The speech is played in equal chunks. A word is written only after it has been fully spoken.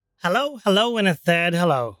Hello, hello, and a third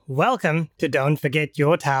hello. Welcome to Don't Forget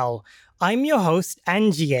Your Towel. I'm your host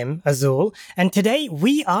and GM, Azul, and today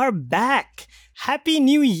we are back. Happy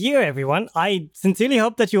New Year, everyone. I sincerely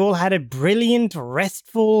hope that you all had a brilliant,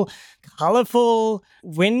 restful, colorful,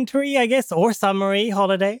 wintry, I guess, or summery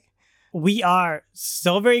holiday. We are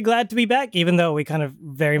so very glad to be back, even though we kind of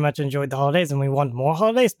very much enjoyed the holidays and we want more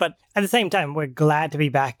holidays, but at the same time, we're glad to be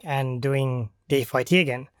back and doing DFYT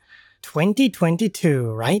again. 2022,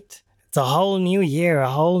 right? It's a whole new year, a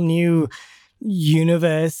whole new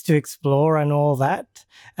universe to explore and all that.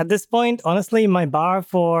 At this point, honestly, my bar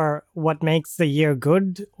for what makes a year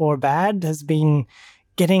good or bad has been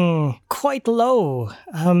getting quite low.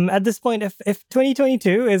 At this point, if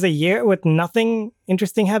 2022 is a year with nothing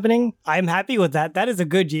interesting happening, I'm happy with that. That is a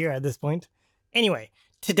good year at this point. Anyway,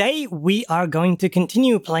 today we are going to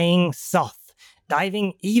continue playing Soth,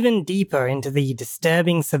 diving even deeper into the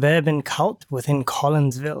disturbing suburban cult within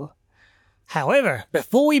Collinsville. However,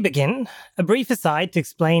 before we begin, a brief aside to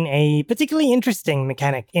explain a particularly interesting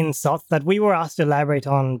mechanic in Soth that we were asked to elaborate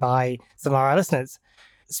on by some of our listeners.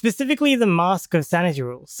 Specifically the Mask of Sanity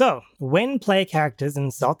rule. So, when player characters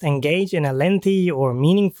in Soth engage in a lengthy or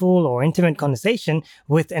meaningful or intimate conversation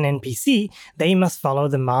with an NPC, they must follow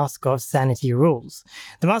the Mask of Sanity rules.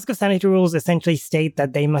 The Mask of Sanity rules essentially state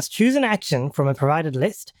that they must choose an action from a provided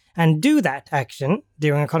list and do that action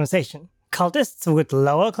during a conversation. Cultists with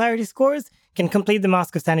lower clarity scores can complete the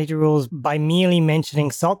Mask of Sanity rules by merely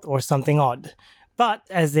mentioning Soth or something odd. But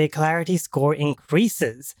as their clarity score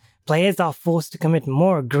increases, players are forced to commit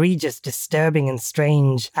more egregious, disturbing, and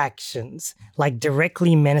strange actions, like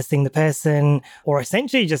directly menacing the person, or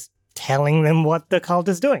essentially just telling them what the cult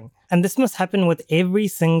is doing. And this must happen with every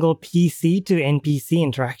single PC to NPC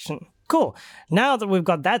interaction. Cool. Now that we've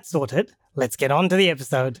got that sorted, let's get on to the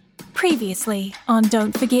episode. Previously on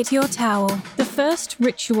Don't Forget Your Towel, the first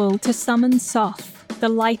ritual to summon Soth, the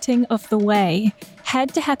lighting of the way,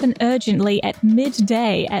 had to happen urgently at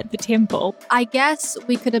midday at the temple. I guess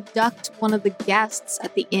we could abduct one of the guests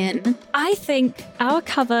at the inn. I think our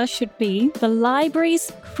cover should be the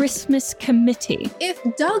library's Christmas committee. If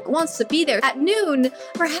Doug wants to be there at noon,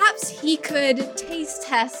 perhaps he could taste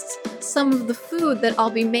test some of the food that I'll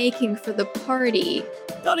be making for the party.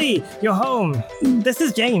 Dottie, you're home. This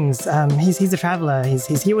is James. He's a traveler.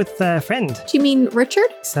 He's here with a friend. Do you mean Richard?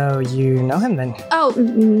 So you know him then? Oh,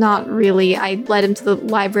 not really. I led him to the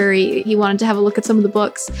library. He wanted to have a look at some of the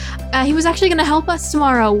books. He was actually going to help us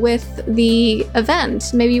tomorrow with the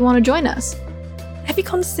event. Maybe you want to join us? Have you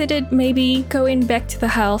considered maybe going back to the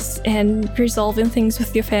house and resolving things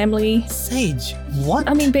with your family? Sage, what?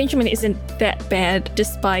 I mean, Benjamin isn't that bad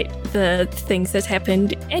despite the things that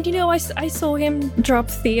happened. And you know, I saw him drop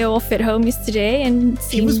Theo off at home yesterday and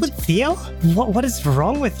He was with Theo? What is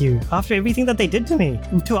wrong with you after everything that they did to me?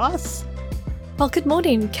 To us? Well, good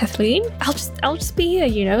morning, Kathleen. I'll just be here,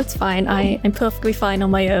 you know, it's fine. I'm perfectly fine on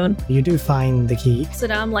my own. You do find the key. So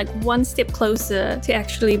now I'm like one step closer to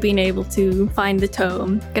actually being able to find the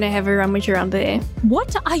tome. Gonna have a rummage around there.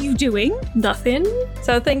 What are you doing? Nothing.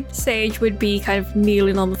 So I think Sage would be kind of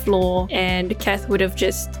kneeling on the floor and Kath would have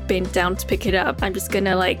just bent down to pick it up. I'm just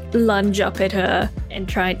gonna like lunge up at her and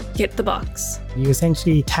try and get the box. You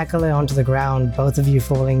essentially tackle her onto the ground, both of you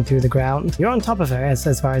falling through the ground. You're on top of her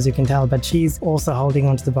as far as you can tell, but she's also holding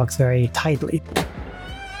onto the box very tightly.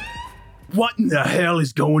 What in the hell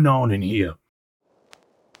is going on in here?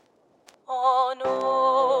 On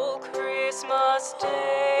old Christmas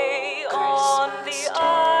Day, on the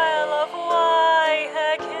Isle of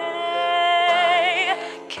Waiheke,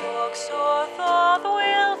 Coxorthoth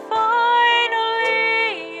will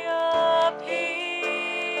finally appear.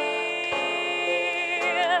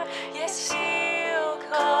 Yes, he'll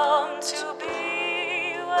come to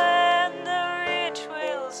be when the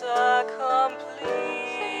rituals are complete,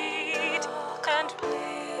 and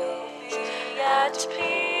we'll be at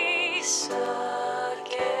peace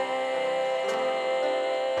again.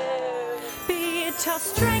 Be it our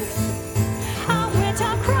strength, our wit,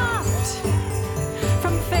 our craft,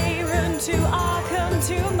 from Faerun to Arkham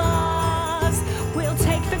to Mars, we'll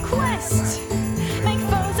take the quest, make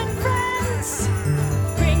foes and friends,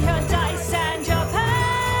 bring your dice and your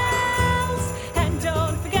pals, and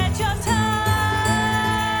don't forget your towel.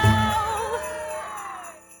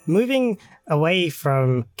 Moving away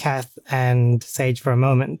from Kath and Sage for a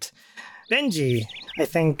moment, Benji, I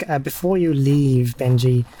think before you leave,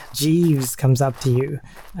 Benji, Jeeves comes up to you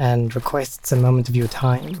and requests a moment of your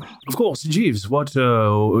time. Of course, Jeeves, to what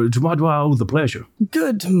do I owe the pleasure?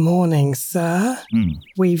 Good morning, sir.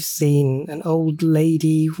 We've seen an old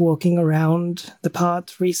lady walking around the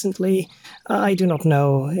part recently. I do not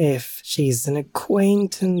know if she's an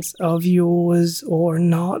acquaintance of yours or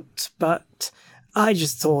not, but I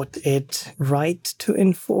just thought it right to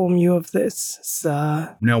inform you of this,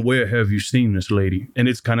 sir. Now, where have you seen this lady? And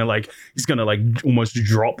it's kind of like, he's going to like almost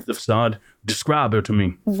drop the facade. Describe her to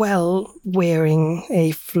me. Well, wearing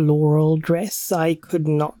a floral dress, I could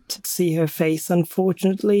not see her face,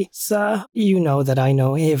 unfortunately, sir. You know that I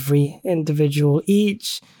know every individual,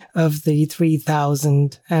 each of the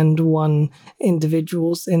 3,001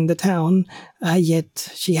 individuals in the town, yet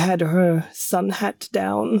she had her sun hat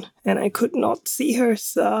down, and I could not see her,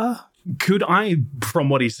 sir. Could I, from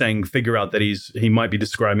what he's saying, figure out that he might be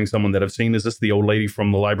describing someone that I've seen? Is this the old lady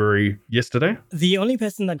from the library yesterday? The only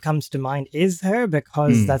person that comes to mind is her,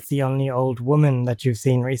 because that's the only old woman that you've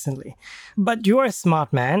seen recently. But you're a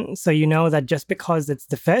smart man, so you know that just because it's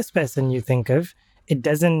the first person you think of, it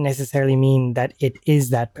doesn't necessarily mean that it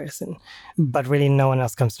is that person. But really, no one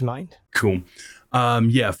else comes to mind. Cool.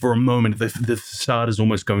 Yeah, for a moment, the facade is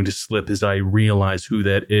almost going to slip as I realize who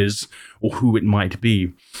that is or who it might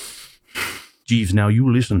be. Jeeves, now you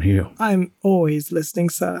listen here. I'm always listening,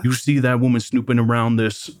 sir. You see that woman snooping around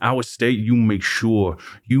our estate, you make sure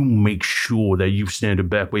that you send her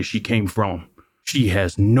back where she came from. She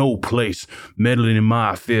has no place meddling in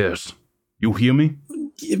my affairs. You hear me?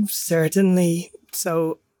 Certainly.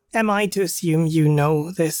 So, am I to assume you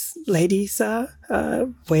know this lady, sir?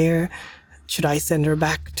 Where should I send her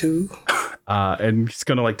back to? And he's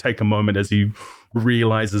gonna like take a moment as he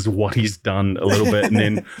realizes what he's done a little bit, and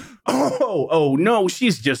then, oh no,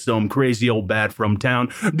 she's just some crazy old bat from town.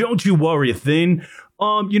 Don't you worry a thing.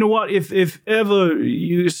 You know what? If ever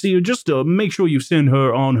you see her, just make sure you send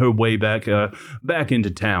her on her way back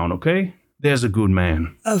into town. Okay? There's a good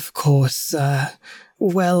man. Of course.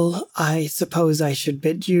 Well, I suppose I should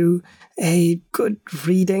bid you a good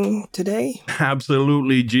reading today.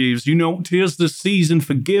 Absolutely, Jeeves. You know, 'tis the season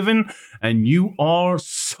for giving, and you are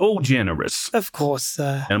so generous. Of course.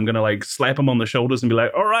 And I'm gonna like slap him on the shoulders and be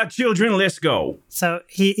like, all right, children, let's go. So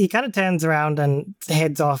he kind of turns around and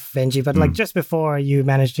heads off, Benji, but like just before you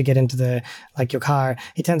manage to get into your car,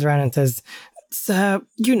 he turns around and says, "Sir,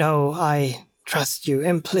 you know I trust you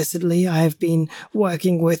implicitly. I've been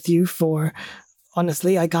working with you for...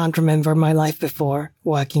 Honestly, I can't remember my life before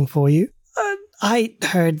working for you. I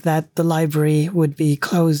heard that the library would be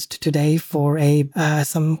closed today for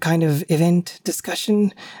some kind of event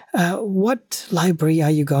discussion. What library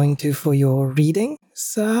are you going to for your reading,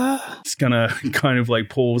 sir?" It's gonna kind of like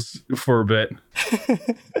pause for a bit.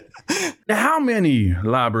 How many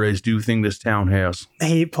libraries do you think this town has?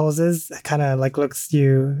 He pauses, kind of like looks at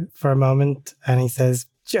you for a moment, and he says,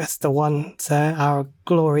 "Just the one, sir, our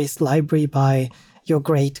glorious library by your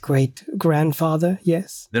great-great-grandfather,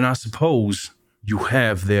 yes?" Then I suppose you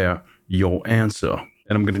have there your answer.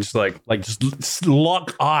 And I'm going to just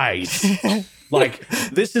lock eyes. Like,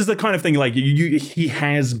 this is the kind of thing, like, he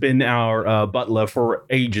has been our butler for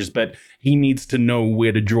ages, but he needs to know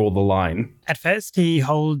where to draw the line. At first, he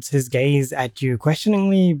holds his gaze at you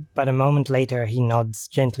questioningly, but a moment later, he nods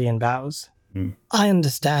gently and bows. "I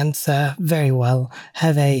understand, sir, very well.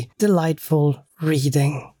 Have a delightful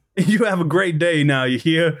reading." You have a great day now, you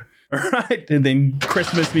hear? All right. And then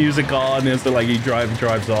Christmas music on, and so like he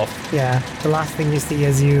drives off. Yeah, the last thing you see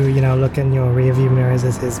as you look in your rearview mirrors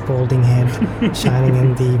is his balding head shining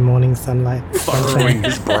in the morning sunlight. Furrowing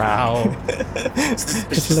his brow.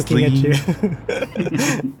 Just looking at you.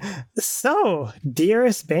 So,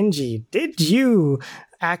 dearest Benji, did you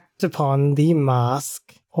act upon the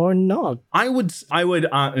mask or not? I would,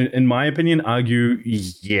 in my opinion, argue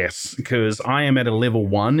yes, because I am at a level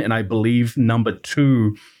 1, and I believe number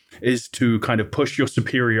 2 is to kind of push your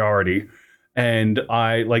superiority. And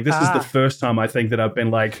this is the first time I think that I've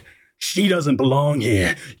been like, she doesn't belong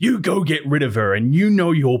here. You go get rid of her, and you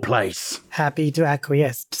know your place. Happy to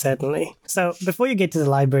acquiesce, certainly. So, before you get to the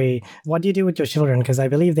library, what do you do with your children? Because I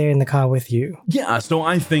believe they're in the car with you. Yeah, so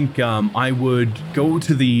I think I would go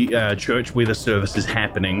to the church where the service is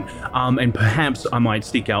happening, and perhaps I might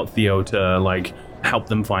seek out Theo to, help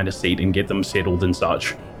them find a seat and get them settled and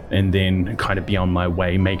such, and then kind of be on my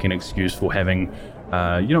way, make an excuse for having...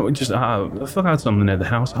 I forgot something at the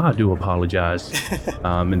house. I do apologize.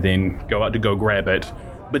 And then go out to go grab it.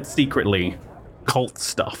 But secretly, cult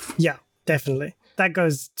stuff. Yeah, definitely. that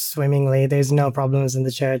goes swimmingly. There's no problems in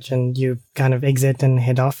the church, and you kind of exit and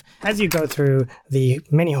head off. As you go through the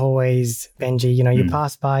many hallways, Benji, you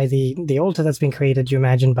pass by the altar that's been created, you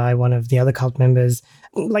imagine, by one of the other cult members.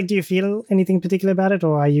 Like, do you feel anything particular about it,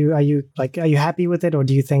 or are you happy with it, or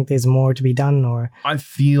do you think there's more to be done? Or I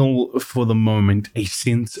feel for the moment a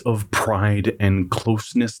sense of pride and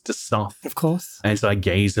closeness to Soth of course. as I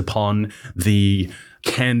gaze upon the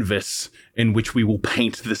canvas in which we will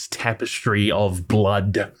paint this tapestry of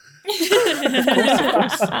blood.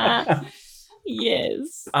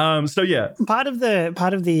 Yes. So yeah, Part of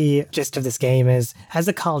the gist of this game is, as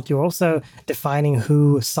a cult, you're also defining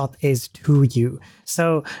who Soth is to you.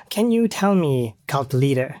 So, can you tell me, cult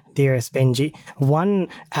leader, dearest Benji, one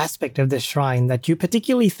aspect of this shrine that you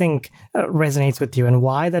particularly think resonates with you, and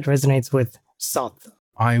why that resonates with Soth?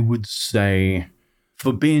 I would say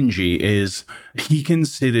for Benji is he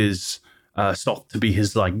considers Soth to be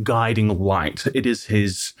his like guiding light. It is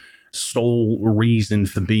his sole reason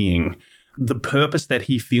for being. The purpose that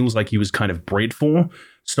he feels like he was kind of bred for.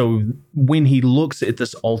 So when he looks at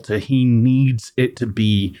this altar, he needs it to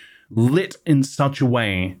be lit in such a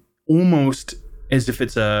way, almost as if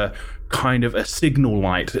it's a kind of a signal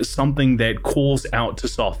light, something that calls out to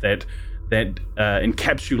Soth, that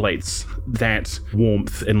encapsulates that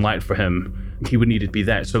warmth and light for him. He would need it to be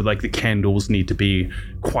that. So like the candles need to be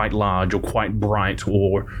quite large or quite bright,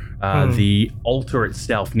 or the altar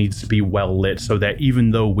itself needs to be well lit, so that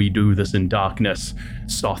even though we do this in darkness,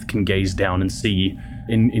 Soth can gaze down and see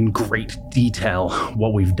in great detail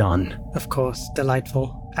what we've done. Of course,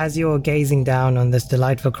 delightful. As you're gazing down on this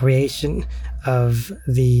delightful creation of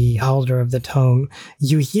the holder of the tome,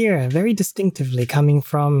 you hear very distinctively coming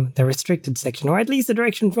from the restricted section, or at least the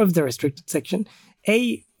direction of the restricted section,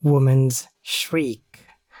 a woman's shriek.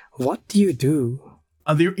 What do you do?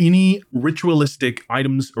 Are there any ritualistic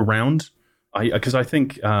items around? Because I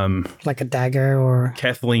think Like a dagger or...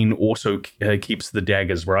 Kathleen also keeps the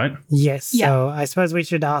daggers, right? Yes, Yeah. so I suppose we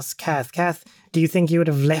should ask Kath. Kath, do you think you would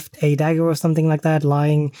have left a dagger or something like that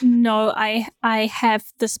lying? No, I have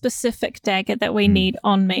the specific dagger that we need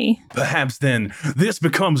on me. Perhaps then this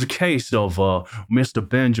becomes a case of Mr.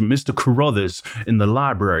 Benjamin, Mr. Carruthers in the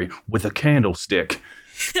library with a candlestick.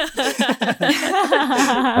 As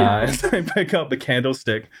I pick up the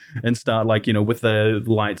candlestick and start, with the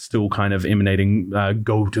light still kind of emanating,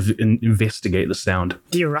 go to investigate the sound.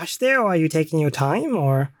 Do you rush there, or are you taking your time,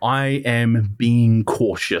 or... I am being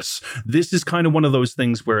cautious. This is kind of one of those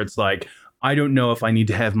things where it's like, I don't know if I need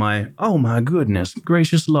to have my, oh my goodness,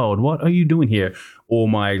 gracious Lord, what are you doing here? Or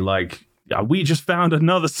my, we just found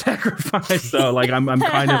another sacrifice. So, I'm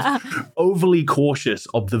kind of overly cautious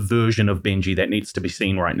of the version of Benji that needs to be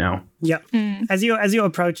seen right now. Yeah. As you're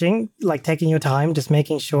approaching, taking your time, just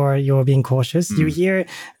making sure you're being cautious, you hear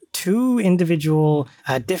two individual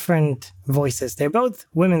different voices. They're both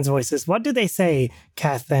women's voices. What do they say,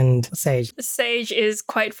 Kath and Sage? Sage is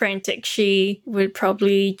quite frantic. She would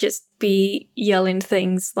probably just be yelling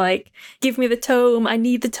things like, give me the tome, I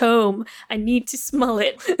need the tome, I need to smell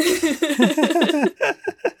it.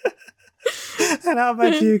 And how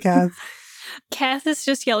about you, Kath? Kath is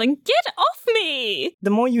just yelling, get off me! The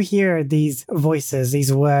more you hear these voices,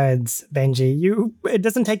 these words, Benji, it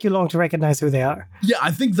doesn't take you long to recognize who they are. Yeah, I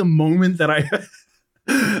think the moment that I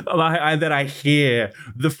that I hear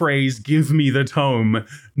the phrase "give me the tome,"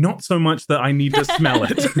 not so much that I need to smell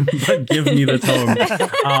it, but give me the tome.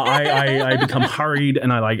 I become hurried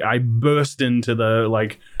and I burst into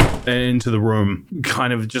the room,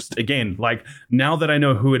 kind of just again, now that I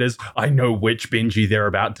know who it is, I know which Benji they're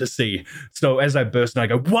about to see. So as I burst in, I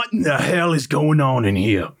go, "What in the hell is going on in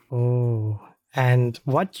here?" Oh. And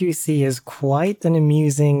what you see is quite an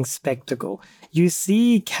amusing spectacle. You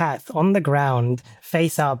see Kath on the ground,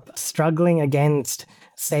 face up, struggling against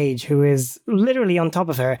Sage, who is literally on top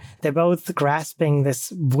of her. They're both grasping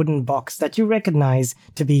this wooden box that you recognize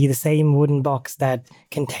to be the same wooden box that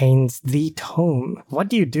contains the tome. What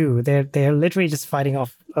do you do? They're literally just fighting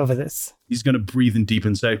off over this. He's going to breathe in deep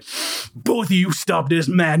and say, "Both of you stop this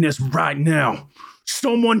madness right now.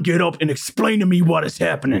 Someone get up and explain to me what is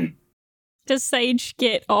happening." Does Sage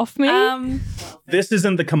get off me? This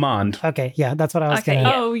isn't the command. Okay, yeah, that's what I was Okay.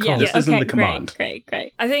 gonna... Oh, yeah. This Okay, isn't the command. Great.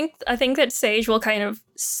 I think that Sage will kind of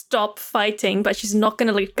stop fighting, but she's not going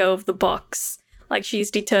to let go of the box. She's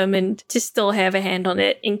determined to still have a hand on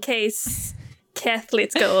it in case Kath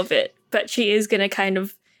lets go of it. But she is going to kind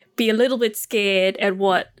of be a little bit scared at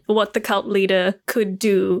what the cult leader could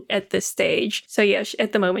do at this stage. So yeah,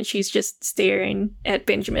 at the moment she's just staring at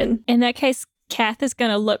Benjamin. In that case, Kath is going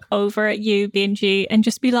to look over at you, Benji, and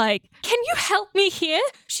just be like, "Can you help me here?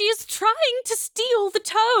 She is trying to steal the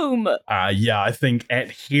tome." Yeah, I think at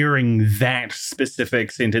hearing that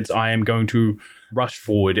specific sentence, I am going to rush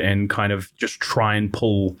forward and kind of just try and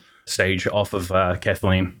pull Sage off of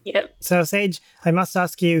Kathleen. Yep. So, Sage, I must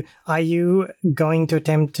ask you, are you going to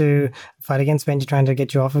attempt to fight against Benji trying to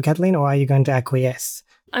get you off of Kathleen, or are you going to acquiesce?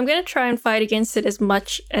 I'm going to try and fight against it as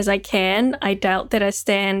much as I can. I doubt that I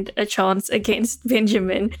stand a chance against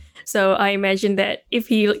Benjamin. So I imagine that if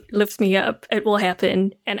he lifts me up, it will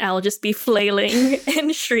happen, and I'll just be flailing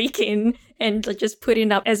and shrieking and just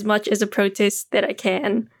putting up as much as a protest that I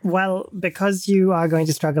can. Well, because you are going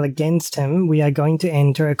to struggle against him, we are going to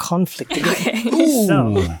enter a conflict again. Okay.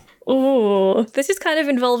 So, Ooh, this is kind of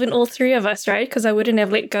involving all three of us, right? Because I wouldn't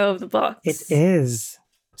have let go of the box. it is.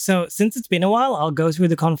 So, since it's been a while, I'll go through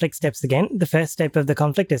the conflict steps again. The first step of the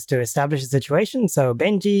conflict is to establish the situation. So,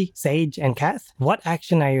 Benji, Sage, and Kath, what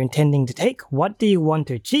action are you intending to take? What do you want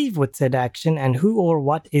to achieve with said action? And who or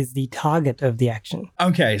what is the target of the action?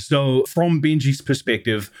 Okay, so from Benji's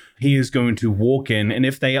perspective, he is going to walk in, and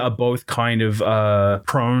if they are both kind of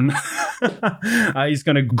prone, he's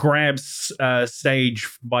going to grab Sage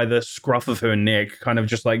by the scruff of her neck, kind of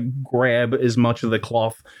just like grab as much of the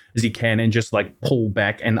cloth as he can and just like pull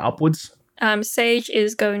back and upwards. Sage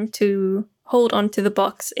is going to hold onto the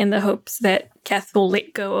box in the hopes that Kath will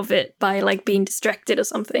let go of it by like being distracted or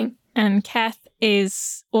something. And Kath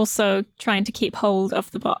is also trying to keep hold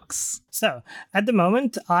of the box. So, at the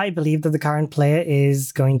moment, I believe that the current player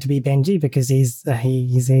is going to be Benji because he's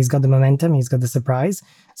got the momentum, he's got the surprise.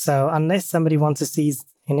 So, unless somebody wants to seize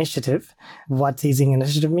initiative, what seizing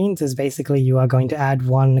initiative means is basically you are going to add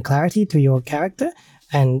one clarity to your character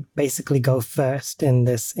and basically go first in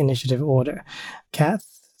this initiative order.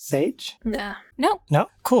 Kath, Sage? Nah. No?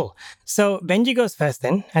 Cool. So Benji goes first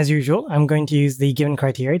then. As usual, I'm going to use the given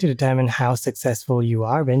criteria to determine how successful you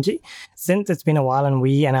are, Benji. Since it's been a while and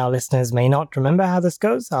we and our listeners may not remember how this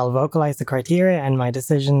goes, I'll vocalize the criteria and my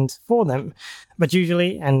decisions for them. But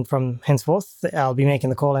usually, and from henceforth, I'll be making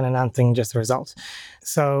the call and announcing just the result.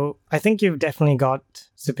 So I think you've definitely got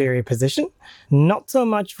superior position, not so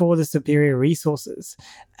much for the superior resources.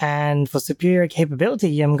 And for superior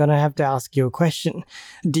capability, I'm going to have to ask you a question.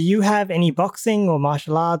 Do you have any boxing or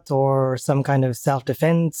martial arts or some kind of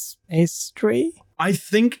self-defense history? I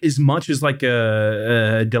think as much as like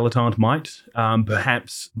a dilettante might,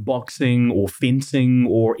 perhaps boxing or fencing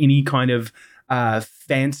or any kind of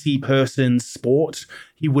fancy person sport,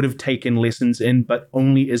 he would have taken lessons in, but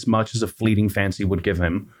only as much as a fleeting fancy would give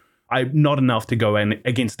him. Not enough to go in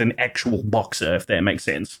against an actual boxer, if that makes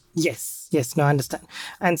sense. Yes, no, I understand.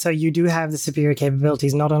 And so you do have the superior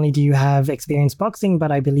capabilities. Not only do you have experience boxing,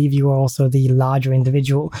 but I believe you are also the larger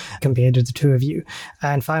individual compared to the two of you.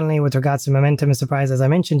 And finally, with regards to momentum and surprise, as I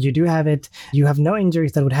mentioned, you do have it. You have no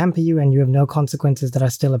injuries that would hamper you, and you have no consequences that are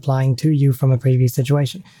still applying to you from a previous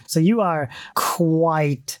situation. So you are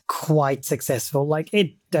quite successful. Like,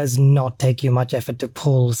 it does not take you much effort to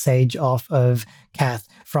pull Sage off of Kath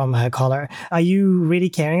from her collar. Are you really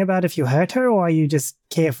caring about if you hurt her, or are you just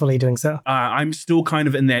carefully doing so? I'm still kind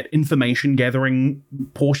of in that information gathering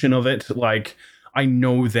portion of it. Like, I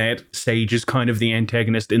know that Sage is kind of the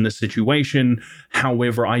antagonist in the situation.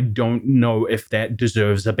 However, I don't know if that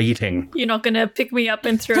deserves a beating. You're not going to pick me up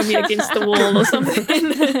and throw me against the wall or something.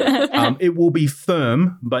 It will be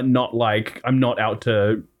firm, but not like I'm not out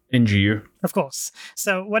to injure you. Of course.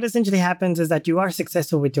 So what essentially happens is that you are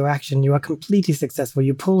successful with your action. You are completely successful.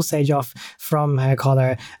 You pull Sage off from her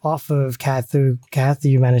collar, off of Kath.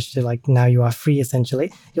 You manage to, like, now you are free,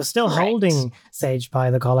 essentially. You're still holding Sage by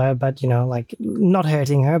the collar, but, not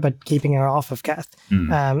hurting her, but keeping her off of Kath.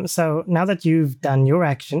 So now that you've done your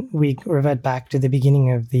action, we revert back to the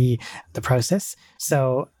beginning of the process.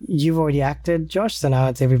 So you've already acted, Josh. So now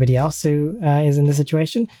it's everybody else who is in the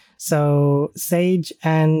situation. So Sage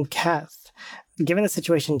and Kath, given the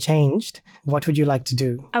situation changed, what would you like to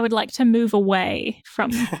do? I would like to move away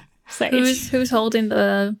from Sage. Who's holding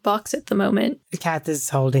the box at the moment? Kath is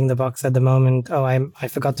holding the box at the moment. Oh, I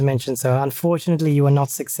forgot to mention. So unfortunately, you were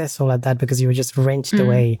not successful at that because you were just wrenched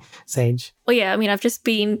away, Sage. Well, yeah, I mean, I've just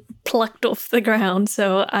been plucked off the ground,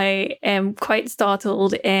 so I am quite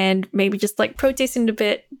startled and maybe just like protesting a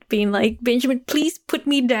bit, being like, Benjamin, please put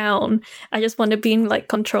me down. I just want to be in like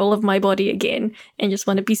control of my body again and just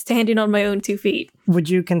want to be standing on my own 2 feet. Would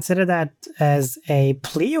you consider that as a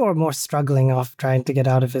plea or more struggling off trying to get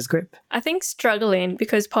out of his grip? I think struggling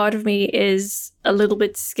because part of me is a little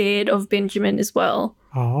bit scared of Benjamin as well.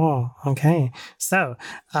 Oh, okay. So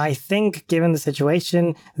I think given the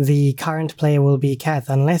situation, the current player will be Kath,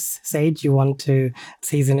 unless, Sage, you want to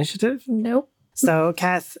seize initiative? Nope. So,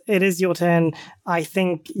 Kath, it is your turn. I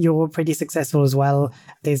think you're pretty successful as well.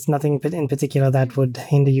 There's nothing in particular that would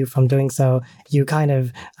hinder you from doing so. You kind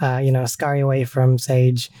of, scurry away from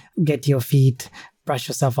Sage, get to your feet, brush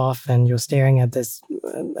yourself off, and you're staring at this,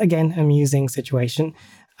 again, amusing situation.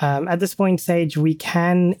 At this point, Sage, we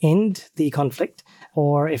can end the conflict,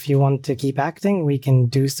 or if you want to keep acting, we can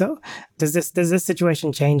do so. Does this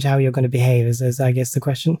situation change how you're going to behave? Is I guess the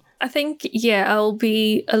question. I think, yeah, I'll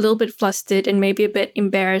be a little bit flustered and maybe a bit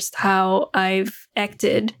embarrassed how I've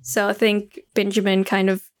acted. So I think Benjamin kind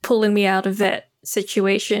of pulling me out of that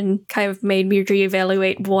situation kind of made me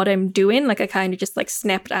reevaluate what I'm doing. Like I kind of just like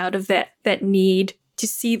snapped out of that need to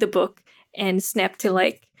see the book and snapped to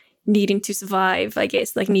like needing to survive, I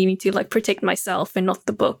guess, like needing to like protect myself and not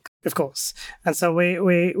the book. Of course. And so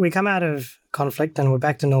we come out of conflict and we're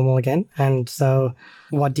back to normal again. And so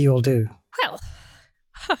what do you all do? Well,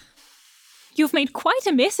 you've made quite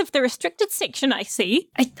a mess of the restricted section, I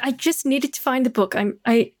see. I just needed to find the book. I'm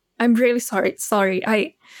really sorry.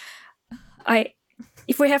 I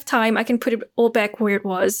if we have time, I can put it all back where it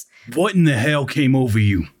was. What in the hell came over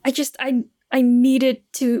you? I needed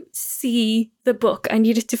to see the book. I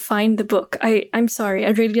needed to find the book. I'm sorry. I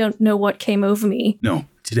really don't know what came over me. No,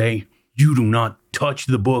 today, you do not touch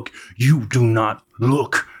the book. You do not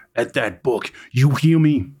look at that book. You hear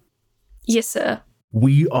me? Yes, sir.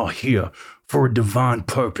 We are here for a divine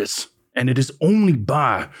purpose, and it is only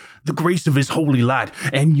by the grace of his holy light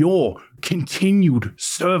and your continued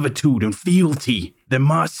servitude and fealty that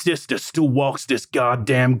my sister still walks this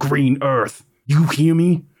goddamn green earth. You hear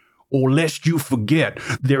me? Or lest you forget,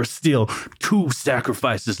 there are still 2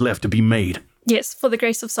 sacrifices left to be made. Yes, for the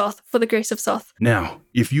grace of Soth. For the grace of Soth. Now,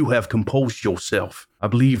 if you have composed yourself, I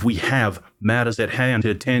believe we have matters at hand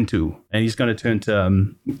to attend to. And he's going to turn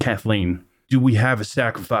to Kathleen. Do we have a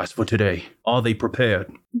sacrifice for today? Are they prepared?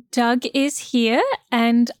 Doug is here,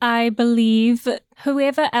 and I believe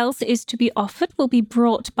whoever else is to be offered will be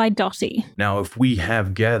brought by Dottie. Now, if we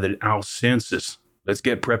have gathered our senses, let's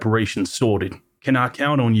get preparations sorted. Can I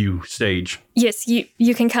count on you, Sage? Yes,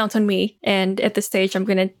 you can count on me. And at this stage, I'm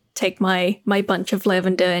going to take my bunch of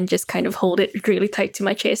lavender and just kind of hold it really tight to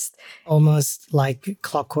my chest. Almost like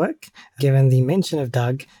clockwork, given the mention of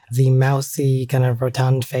Doug, the mousy kind of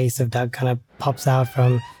rotund face of Doug kind of pops out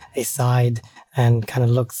from a side and kind of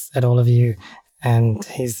looks at all of you. And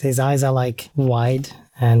his eyes are like wide,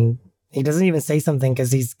 and he doesn't even say something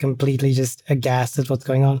because he's completely just aghast at what's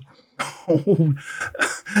going on. Oh,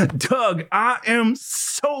 Doug, I am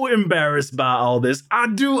so embarrassed by all this. I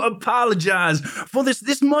do apologize for this.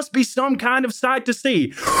 This must be some kind of sight to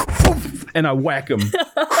see. And I whack him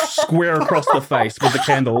square across the face with the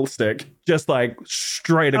candlestick, just like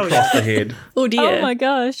straight across the head. Oh dear. Oh my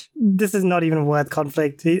gosh. This is not even worth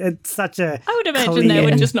conflict. It's such a I would imagine they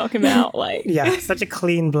would just knock him out. Like, yeah, such a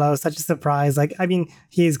clean blow, such a surprise. Like, I mean,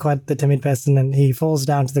 he is quite the timid person, and he falls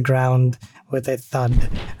down to the ground with a thud.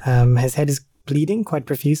 His head is bleeding quite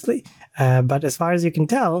profusely, but as far as you can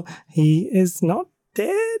tell, he is not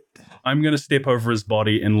dead. I'm going to step over his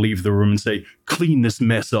body and leave the room and say, clean this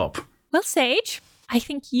mess up. well, Sage, I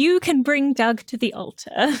think you can bring Doug to the altar.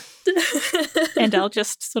 And I'll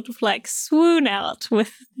just sort of like swoon out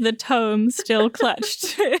with the tome still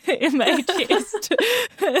clutched in my chest.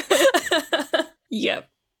 Yep.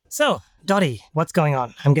 So, Dottie, what's going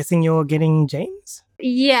on? I'm guessing you're getting James?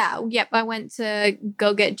 Yep. I went to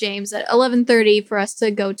go get James at 11:30 for us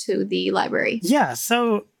to go to the library. Yeah,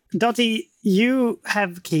 so, Dottie, you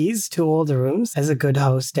have keys to all the rooms, as a good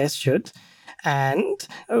hostess should. And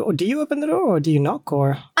do you open the door or do you knock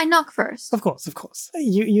or? I knock first. Of course.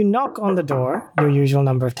 You knock on the door, your usual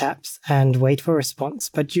number of taps, and wait for a response,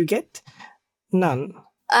 but you get none.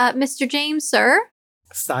 Mr. James, sir?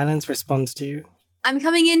 Silence responds to you. I'm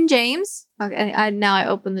coming in, James. Okay, now I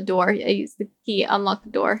open the door. I use the key, unlock the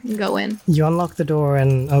door, and go in. You unlock the door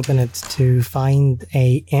and open it to find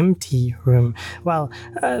a empty room. Well,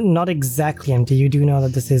 not exactly empty. You do know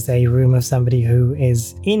that this is a room of somebody who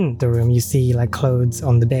is in the room. You see like clothes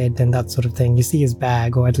on the bed and that sort of thing. You see his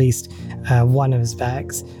bag, or at least one of his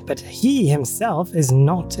bags. But he himself is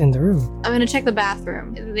not in the room. I'm gonna check the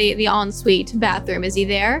bathroom, the ensuite bathroom. Is he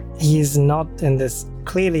there? He is not in this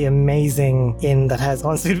clearly amazing inn that has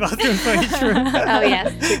ensuite bathroom for each room. Oh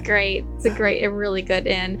yes, it's a really good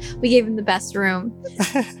inn. We gave him the best room.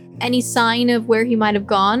 Any sign of where he might have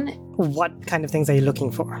gone? What kind of things are you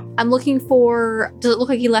looking for? I'm looking for, does it look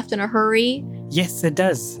like he left in a hurry? Yes, it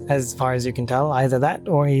does, as far as you can tell. Either that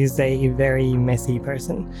or he's a very messy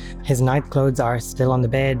person. His night clothes are still on the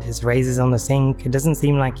bed, his razor's on the sink. It doesn't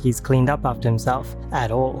seem like he's cleaned up after himself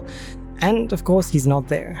at all. And of course, he's not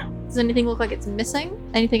there. Does anything look like it's missing?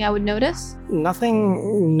 Anything I would notice?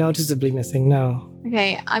 Nothing noticeably missing, no.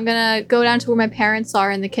 Okay, I'm gonna go down to where my parents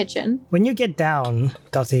are in the kitchen. When you get down,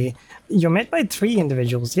 Dottie, you're met by 3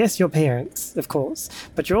 individuals. Yes, your parents, of course,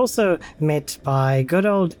 but you're also met by good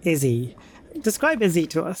old Izzy. Describe Izzy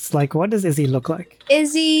to us. Like, what does Izzy look like?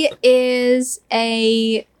 Izzy is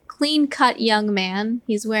a clean-cut young man.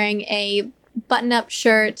 He's wearing a button-up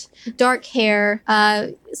shirt, dark hair,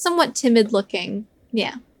 somewhat timid-looking.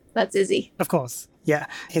 Yeah, that's Izzy. Of course. Yeah,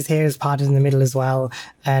 his hair is parted in the middle as well,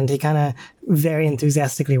 and he kind of very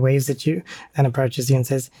enthusiastically waves at you and approaches you and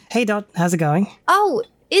says, "Hey Dot, how's it going?" Oh,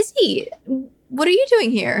 Izzy, what are you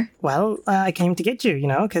doing here? Well, I came to get you,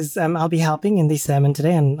 because I'll be helping in the sermon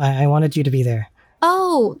today, and I wanted you to be there.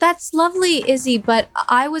 Oh, that's lovely, Izzy, but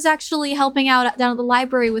I was actually helping out down at the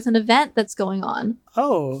library with an event that's going on.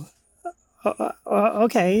 Oh,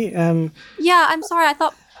 okay. Yeah, I'm sorry, I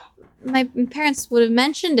thought my parents would have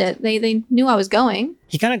mentioned it. They knew I was going.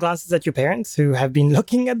 He kind of glances at your parents, who have been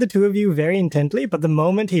looking at the two of you very intently, but the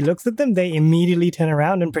moment he looks at them, they immediately turn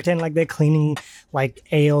around and pretend like they're cleaning, like,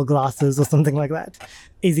 ale glasses or something like that.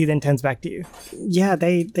 Izzy then turns back to you. Yeah,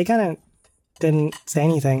 they kind of didn't say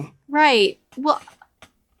anything. Right. Well,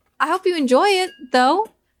 I hope you enjoy it, though.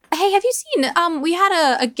 Hey, have you seen, we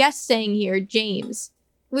had a guest staying here, James.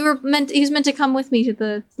 He was meant to come with me to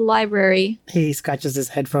the library. He scratches his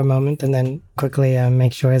head for a moment and then quickly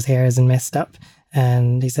makes sure his hair isn't messed up.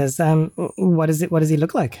 And he says, what does he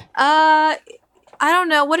look like? I don't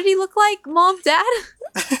know. What did he look like? Mom, Dad?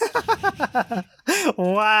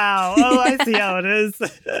 Wow. Oh, I see how it is.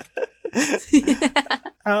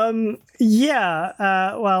 Well,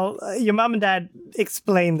 your mom and dad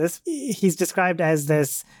explained this. He's described as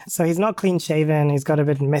this. So he's not clean shaven. He's got a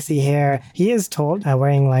bit messy hair. He is tall,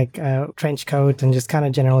 wearing like a trench coat and just kind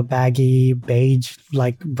of general baggy, beige,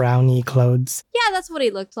 like brownie clothes. Yeah, that's what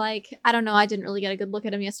he looked like. I don't know. I didn't really get a good look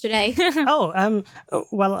at him yesterday. I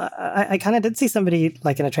kind of did see somebody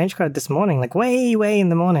like in a trench coat this morning, like way in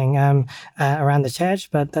the morning, around the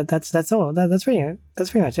church. But that's all. That's pretty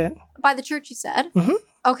much it. By the church, you said? Mm-hmm.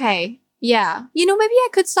 Okay. Yeah. Maybe I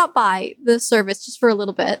could stop by the service just for a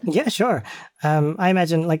little bit. Yeah, sure. I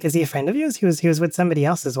imagine, like, is he a friend of yours? He was with somebody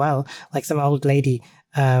else as well, like some old lady.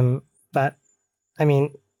 But I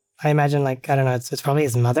mean, I imagine, like, I don't know, it's probably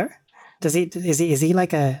his mother. Is he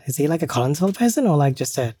like a Collinsville person, or like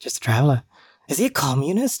just a traveler? Is he a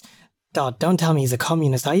communist? Don't tell me he's a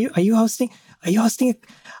communist. Are you hosting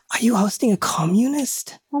a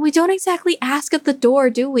communist? Well, we don't exactly ask at the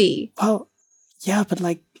door, do we? Well, yeah, but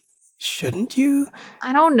like, shouldn't you?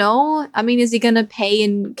 I don't know. I mean, is he gonna pay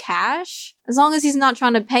in cash? As long as he's not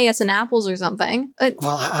trying to pay us in apples or something.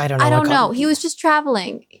 Well, I don't know. I don't know. He was just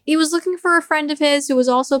traveling. He was looking for a friend of his who was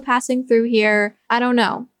also passing through here. I don't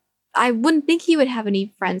know. I wouldn't think he would have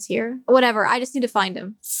any friends here. Whatever. I just need to find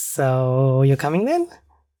him. So you're coming then?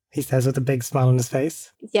 He says with a big smile on his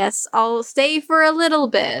face. Yes, I'll stay for a little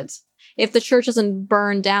bit. If the church doesn't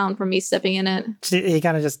burn down from me stepping in it. He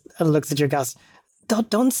kind of just looks at your Gus.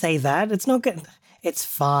 Don't say that. It's not good. It's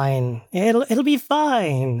fine. It'll be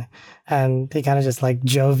fine. And he kind of just like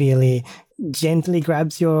jovially, gently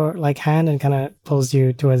grabs your like hand and kind of pulls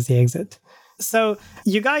you towards the exit. So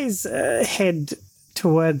you guys head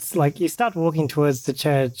towards, like, you start walking towards the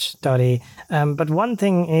church, Dottie. But one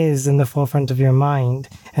thing is in the forefront of your mind,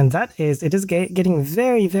 and that is it is getting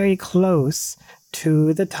very, very close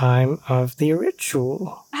to the time of the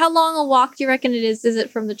ritual. How long a walk do you reckon it is? Is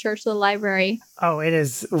it from the church to the library? Oh,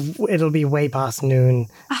 it'll be way past noon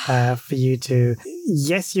for you to...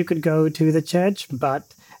 Yes, you could go to the church,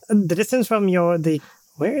 but the distance from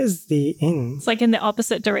where is the inn? It's like in the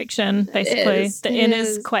opposite direction, basically. The inn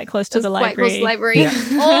is quite close to the library. Quite close to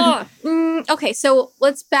the library. Okay, so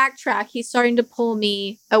let's backtrack. He's starting to pull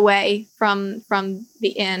me away from the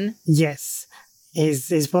inn. Yes.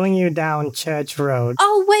 He's pulling you down Church Road.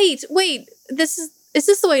 Oh, wait. Is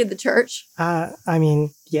this the way to the church? I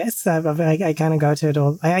mean, yes. I kind of go to it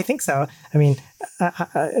all. I think so. I mean,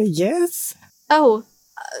 yes. Oh,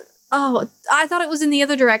 I thought it was in the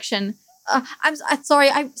other direction. I'm sorry.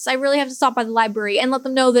 I really have to stop by the library and let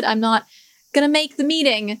them know that I'm not gonna make the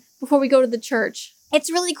meeting before we go to the church.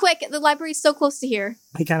 It's really quick. The library's so close to here.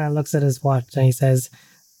 He kind of looks at his watch and he says,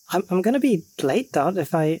 I'm gonna be late, Dot,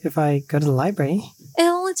 if I go to the library.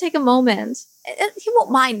 It'll only take a moment. He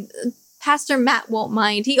won't mind. Pastor Matt won't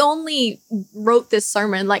mind. He only wrote this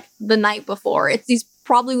sermon like the night before. He's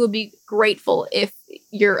probably would be grateful if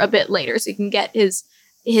you're a bit later so he can get his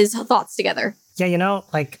thoughts together. Yeah,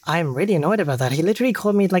 like, I'm really annoyed about that. He literally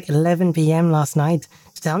called me at like 11 p.m. last night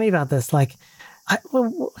to tell me about this. Like,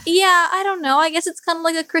 Yeah, I don't know. I guess it's kind of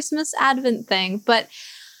like a Christmas Advent thing, but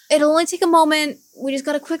it'll only take a moment. We just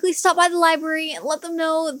gotta quickly stop by the library and let them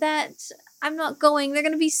know that I'm not going. They're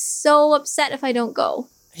gonna be so upset if I don't go.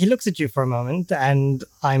 He looks at you for a moment, and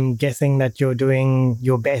I'm guessing that you're doing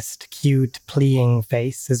your best cute, pleading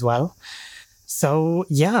face as well. So,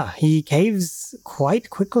 yeah, he caves quite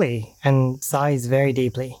quickly and sighs very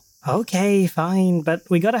deeply. Okay, fine, but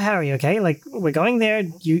we gotta hurry, okay? Like, we're going there,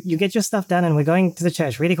 you get your stuff done, and we're going to the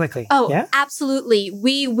church really quickly. Oh, yeah? absolutely.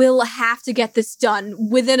 We will have to get this done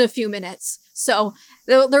within a few minutes. So,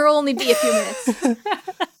 there'll only be a few minutes.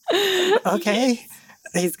 Okay.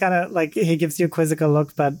 He's kind of like, he gives you a quizzical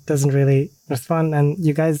look, but doesn't really respond, and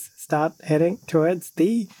you guys start heading towards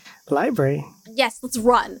the library. Yes, let's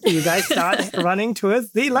run. You guys start running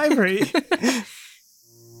towards the library.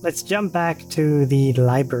 Let's jump back to the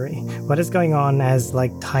library. What is going on as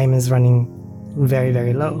like time is running very,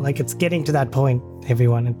 very low? Like it's getting to that point,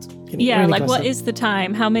 everyone. It's getting Yeah, really like close what to- is the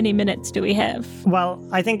time? How many minutes do we have? Well,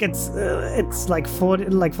 I think it's like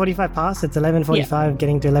 45 past. It's 11:45,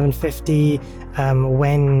 getting to 11:50.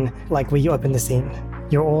 When like we open the scene,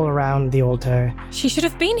 you're all around the altar. She should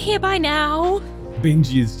have been here by now.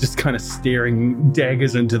 Benji is just kind of staring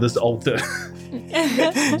daggers into this altar.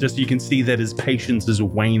 Just you can see that his patience is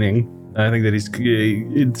waning. I think that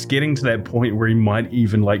it's getting to that point where he might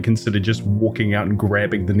even like consider just walking out and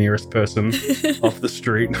grabbing the nearest person off the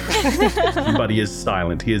street. But he is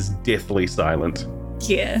silent. He is deathly silent.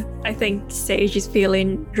 Yeah, I think Sage is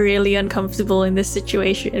feeling really uncomfortable in this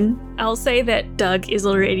situation. I'll say that Doug is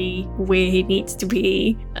already where he needs to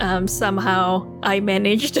be. Somehow I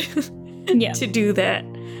managed Yeah. to do that.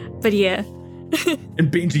 But yeah. And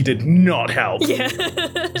Benji did not help. Yeah.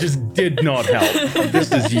 Just did not help.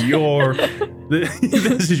 This is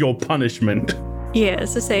your punishment. Yeah,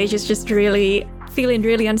 so Sage is just really feeling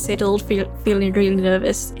really unsettled, feeling really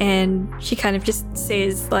nervous, and she kind of just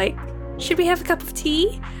says like, should we have a cup of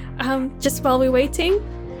tea? Just while we're waiting?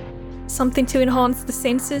 Something to enhance the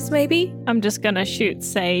senses, maybe? I'm just gonna shoot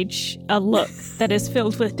Sage a look that is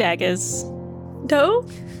filled with daggers. No?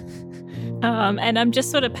 And I'm just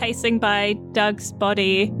sort of pacing by Doug's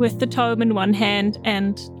body with the tome in one hand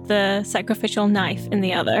and the sacrificial knife in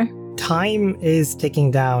the other. Time is ticking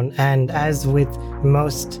down, and as with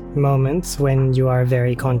most moments when you are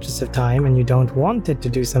very conscious of time and you don't want it to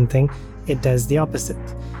do something, it does the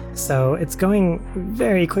opposite. So it's going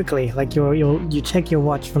very quickly. Like you check your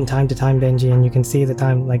watch from time to time, Benji, and you can see the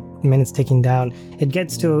time, like minutes ticking down. It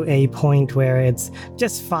gets to a point where it's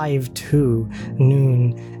just 5 to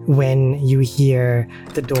noon when you hear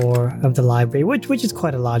the door of the library, which is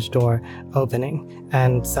quite a large door, opening,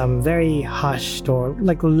 and some very hushed or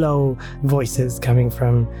like low voices coming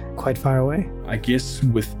from quite far away. I guess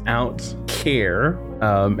without care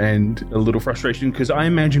and a little frustration, because I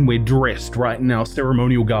imagine we're dressed right in our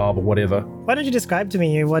ceremonial garb or whatever. Why don't you describe to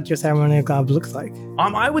me what your ceremonial garb looks like?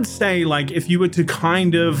 I would say, like, if you were to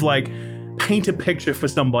kind of like paint a picture for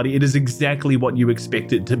somebody, it is exactly what you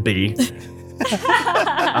expect it to be.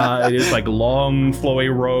 It is like long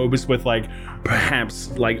flowy robes with like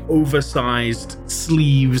perhaps like oversized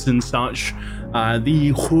sleeves and such.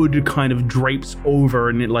 The hood kind of drapes over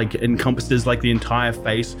and it like encompasses like the entire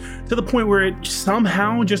face to the point where it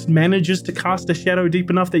somehow just manages to cast a shadow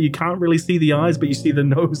deep enough that you can't really see the eyes, but you see the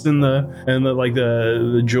nose and the like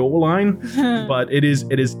the jawline. But it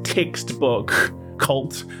is textbook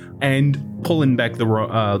cult. And pulling back the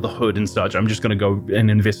hood and such, I'm just going to go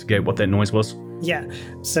and investigate what that noise was. Yeah,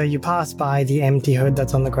 so you pass by the empty hood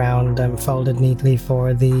that's on the ground, folded neatly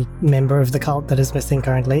for the member of the cult that is missing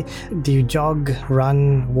currently. Do you jog,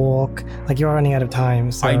 run, walk? Like, you're running out of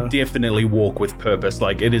time, so... I definitely walk with purpose.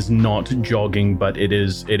 Like, it is not jogging, but it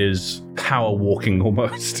is power walking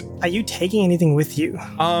almost. Are you taking anything with you?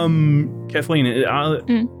 Kathleen,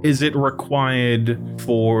 is it required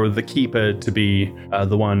for the keeper to be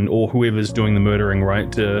the one, or whoever's doing the murdering,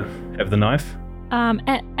 right, to have the knife?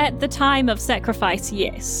 At the time of sacrifice,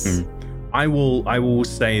 yes. I will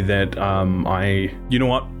say that you know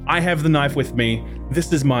what? I have the knife with me.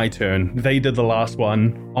 This is my turn. They did the last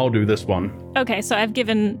one. I'll do this one. Okay, so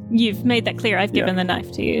you've made that clear. I've given the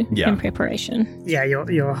knife to you in preparation. Yeah,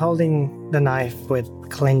 you're holding the knife with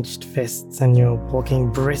clenched fists and you're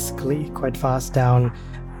walking briskly quite fast down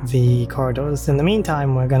the corridors. In the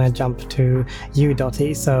meantime, we're gonna jump to you,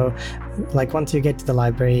 Dottie. So, like, once you get to the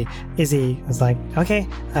library, Izzy was like, "Okay,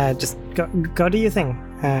 just go do your thing.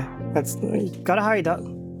 Gotta hurry, Dot."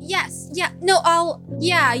 Yes, yeah, no,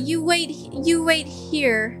 you wait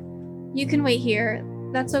here. You can wait here.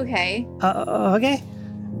 That's okay. Okay.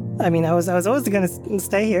 I mean, I was always gonna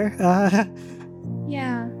stay here.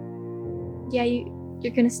 Yeah. Yeah,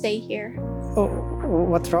 you're gonna stay here. Oh,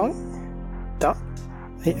 what's wrong? Dot?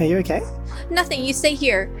 Are you okay? Nothing, you stay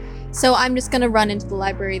here. So I'm just gonna run into the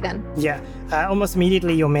library then. Yeah. Almost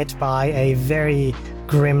immediately you're met by a very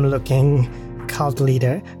grim-looking cult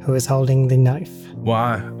leader who is holding the knife.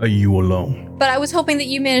 Why are you alone? But I was hoping that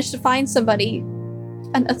you managed to find somebody,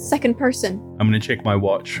 a second person. I'm gonna check my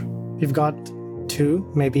watch. You've got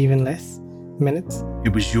 2, maybe even less, minutes.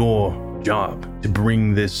 It was your job to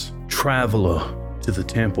bring this traveler to the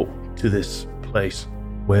temple, to this place.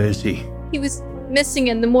 Where is he? He was missing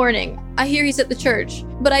in the morning. I hear he's at the church,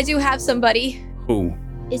 but I do have somebody. Who?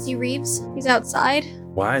 Izzy Reeves. He's outside.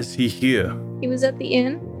 Why is he here? He was at the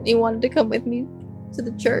inn. He wanted to come with me to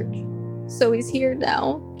the church. So he's here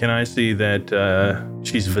now. Can I see that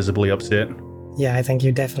she's visibly upset? Yeah, I think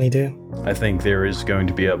you definitely do. I think there is going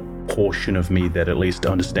to be a portion of me that at least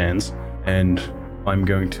understands, and I'm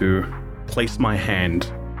going to place my hand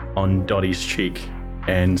on Dottie's cheek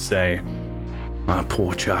and say, my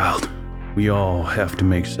poor child, we all have to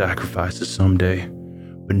make sacrifices someday,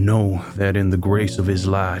 but know that in the grace of his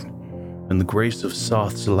light and the grace of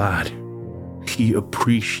Soth's light, he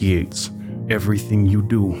appreciates everything you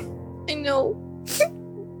do. I know.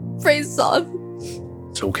 Praise Soth.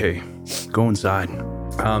 It's okay. Go inside.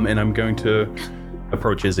 And I'm going to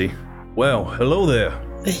approach Izzy. Well, hello there.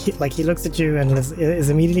 He looks at you and is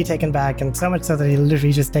immediately taken back, and so much so that he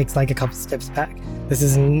literally just takes like a couple steps back. This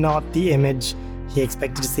is not the image he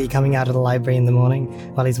expected to see coming out of the library in the morning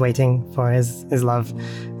while he's waiting for his love.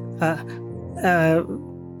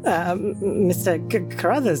 Mr.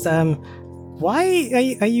 Carruthers,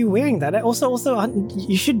 why are you wearing that? Also,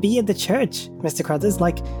 you should be at the church, Mr. Carruthers.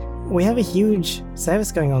 Like, we have a huge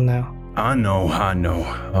service going on now. I know.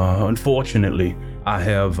 Unfortunately, I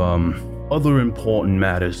have other important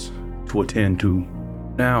matters to attend to.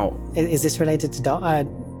 Now, is this related to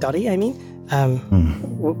Dottie? I mean,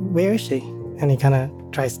 where is she? And he kind of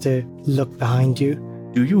tries to look behind you.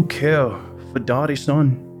 Do you care for Dottie,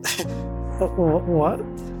 son? What?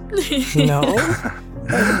 No.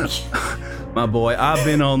 My boy, I've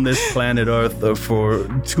been on this planet Earth for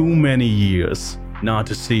too many years not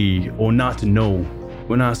to see or not to know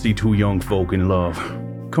when I see two young folk in love.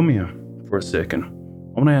 Come here for a second.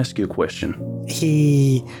 I want to ask you a question.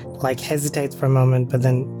 He hesitates for a moment, but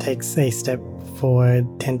then takes a step forward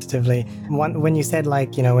tentatively. When you said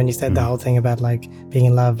the whole thing about being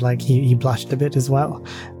in love, he blushed a bit as well.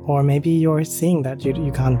 Or maybe you're seeing that,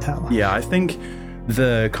 you can't tell. Yeah, I think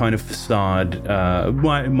the kind of facade,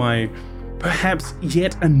 my perhaps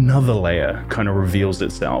yet another layer kind of reveals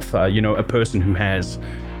itself. A person who has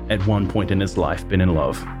at one point in his life been in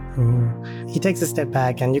love. Ooh. He takes a step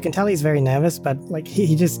back, and you can tell he's very nervous, but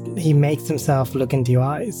he makes himself look into your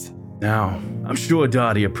eyes. Now, I'm sure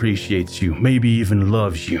Dottie appreciates you, maybe even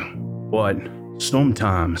loves you, but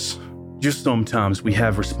sometimes, just sometimes, we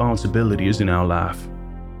have responsibilities in our life.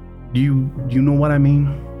 Do you know what I mean?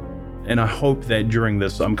 And I hope that during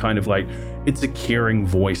this, I'm kind of it's a caring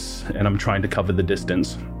voice, and I'm trying to cover the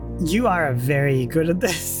distance. You are very good at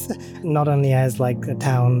this, not only as a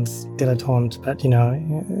town's dilettante, but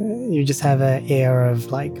you just have an air of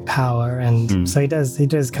power, and so he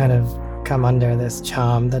does kind of come under this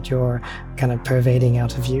charm that you're kind of pervading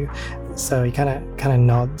out of you. So he kind of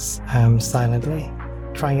nods silently,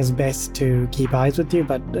 trying his best to keep eyes with you,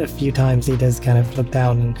 but a few times he does kind of look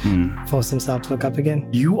down and force himself to look up again.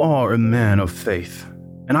 You are a man of faith,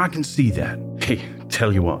 and I can see that. Hey,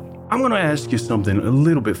 tell you what. I'm going to ask you something a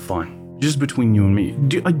little bit fun, just between you and me.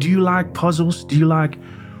 Do you like puzzles? Do you like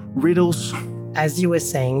riddles? As you were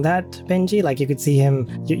saying that, Benji, you could see him,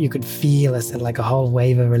 you could feel a whole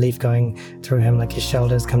wave of relief going through him, his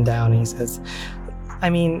shoulders come down, and he says, I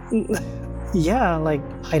mean, yeah,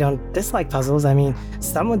 I don't dislike puzzles. I mean,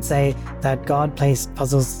 some would say that God placed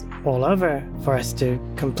puzzles all over for us to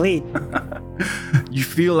complete. You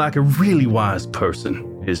feel like a really wise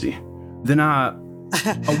person, Izzy. Then I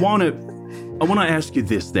want to ask you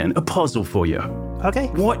this then, a puzzle for you. Okay.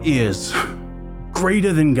 What is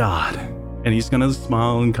greater than God? And he's going to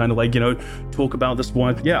smile and kind of talk about this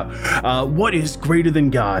one. Yeah. What is greater than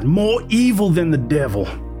God? More evil than the devil?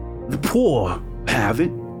 The poor have it,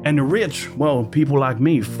 and the rich, well, people like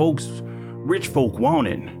me, rich folk want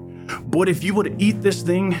it. But if you were to eat this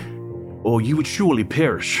thing, you would surely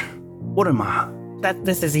perish. What am I?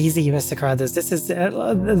 This is easy, Mr. Carruthers. This is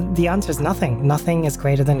the answer is nothing. Nothing is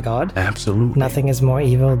greater than God. Absolutely. Nothing is more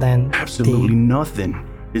evil than absolutely nothing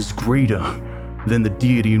is greater than the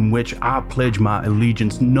deity in which I pledge my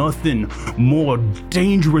allegiance. Nothing more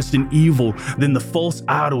dangerous and evil than the false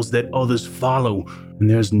idols that others follow. And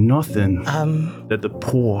there's nothing that the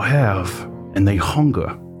poor have, and they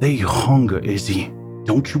hunger They hunger, Izzy.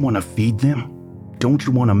 Don't you want to feed them? Don't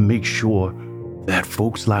you want to make sure that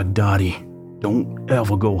folks like Dottie don't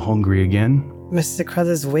ever go hungry again? Mr.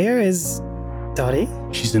 Crothers, where is Dottie?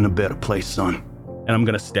 She's in a better place, son. And I'm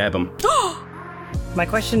gonna stab him. My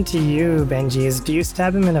question to you, Benji, is do you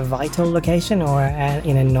stab him in a vital location or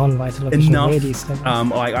in a non-vital location? Enough. Where do you stab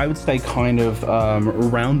him? I would say kind of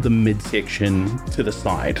around the midsection to the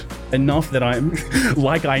side. Enough that I'm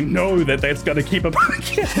like I know that that's gonna keep him.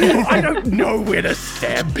 I don't know where to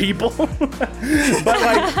stab people, but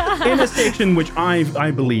like in a section which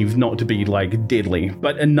I believe not to be like deadly,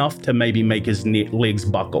 but enough to maybe make his legs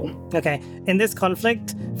buckle. Okay, in this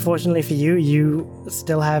conflict, fortunately for you, you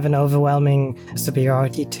still have an overwhelming superiority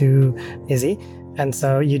to Izzy, and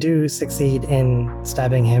so you do succeed in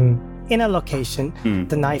stabbing him in a location.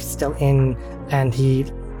 The knife's still in, and he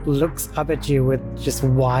looks up at you with just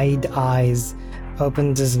wide eyes,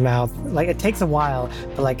 opens his mouth. Like, it takes a while,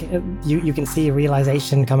 but like you can see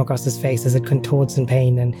realization come across his face as it contorts in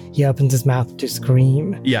pain, and he opens his mouth to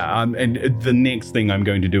scream. Yeah, and the next thing I'm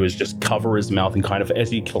going to do is just cover his mouth and kind of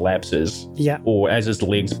as he collapses, or as his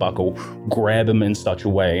legs buckle, grab him in such a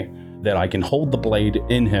way that I can hold the blade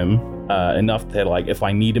in him enough that like if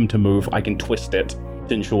I need him to move, I can twist it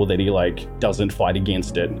to ensure that he like doesn't fight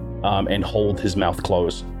against it, and hold his mouth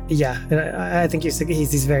closed. Yeah, I think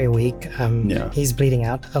he's very weak. He's bleeding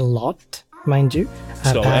out a lot, mind you.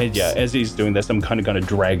 So as he's doing this, I'm kind of going to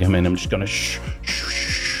drag him in. I'm just going to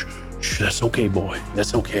shh. That's okay, boy.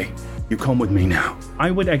 That's okay. You come with me now. I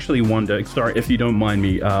would actually wonder, sorry, if you don't mind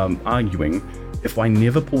me arguing, if I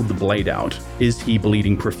never pulled the blade out, is he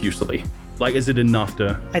bleeding profusely? Like, is it enough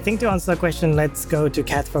to... I think to answer the question, let's go to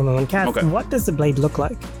Kath for a moment. Kath, what does the blade look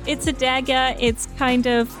like? It's a dagger. It's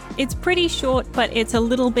pretty short, but it's a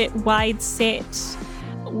little bit wide set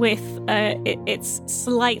with, it's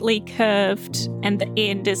slightly curved, and the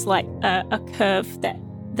end is like a curve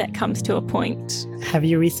that comes to a point. Have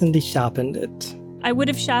you recently sharpened it? I would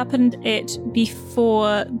have sharpened it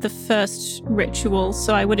before the first ritual,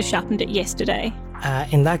 so I would have sharpened it yesterday.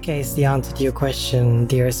 In that case, the answer to your question,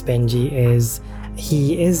 dearest Benji, is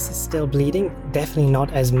he is still bleeding. Definitely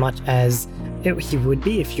not as much as he would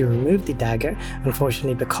be if you removed the dagger.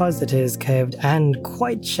 Unfortunately, because it is curved and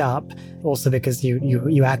quite sharp, also because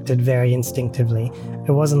you acted very instinctively.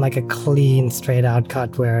 It wasn't like a clean, straight out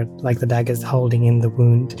cut where like the dagger's holding in the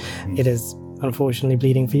wound. It is unfortunately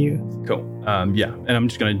bleeding for you. Cool. And I'm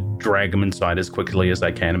just going to drag him inside as quickly as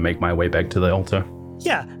I can and make my way back to the altar.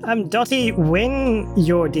 Yeah, Dottie, when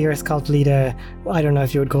your dearest cult leader, I don't know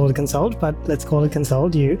if you would call it consult, but let's call it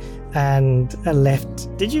consoled you, and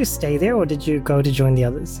left, did you stay there or did you go to join the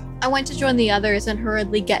others? I went to join the others and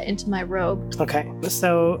hurriedly get into my robe. Okay,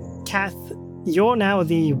 so Kath, you're now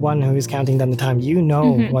the one who is counting down the time. You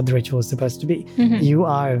know what the ritual is supposed to be. You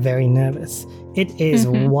are very nervous. It is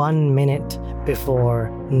 1 minute before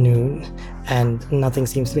noon, and nothing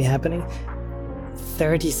seems to be happening.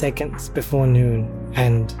 30 seconds before noon,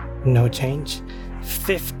 and no change.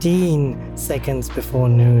 15 seconds before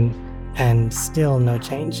noon, and still no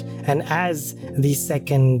change. And as the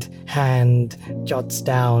second hand jots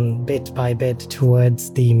down bit by bit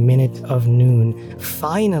towards the minute of noon,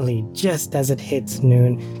 finally, just as it hits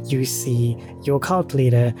noon, you see your cult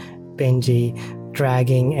leader, Benji,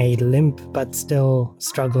 dragging a limp but still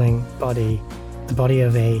struggling body, the body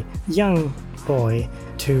of a young boy,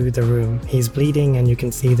 to the room. He's bleeding and you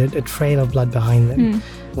can see a trail of blood behind them.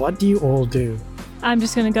 What do you all do? I'm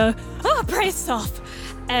just going to go, brace off!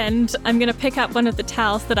 And I'm going to pick up one of the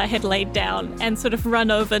towels that I had laid down and sort of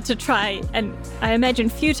run over to try and, I imagine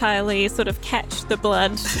futilely, sort of catch the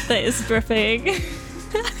blood that is dripping.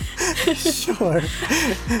 Sure.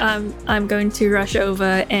 I'm going to rush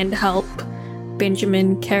over and help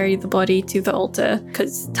Benjamin carry the body to the altar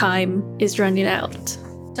because time is running out.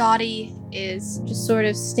 Dottie is just sort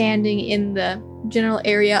of standing in the general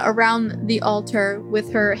area around the altar with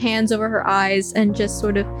her hands over her eyes and just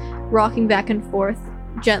sort of rocking back and forth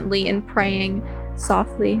gently and praying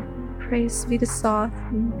softly. Praise be to Soth.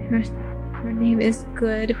 Her name is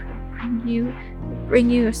good. Bring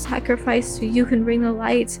you a sacrifice so you can bring the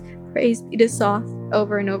light. Praise be to Soth.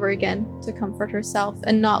 Over and over again to comfort herself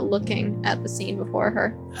and not looking at the scene before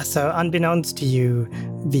her. So unbeknownst to you,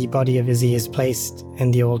 the body of Izzy is placed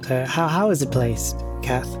in the altar. How is it placed,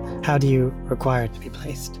 Kath? How do you require it to be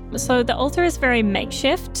placed? So the altar is very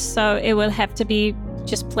makeshift, so it will have to be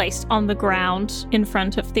just placed on the ground in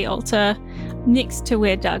front of the altar next to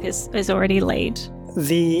where Doug is already laid.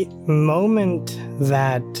 The moment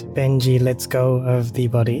that Benji lets go of the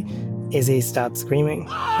body, Izzy starts screaming.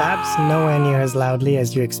 Perhaps nowhere near as loudly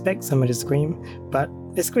as you expect someone to scream, but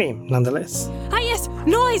a scream nonetheless. Ah yes,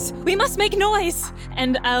 Noise! We must make noise!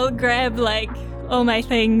 And I'll grab, like, all my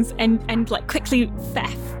things and like, quickly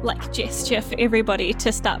faff, like, gesture for everybody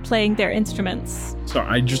to start playing their instruments. So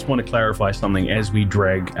I just want to clarify something as we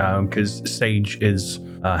drag, because Sage is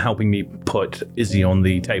helping me put Izzy on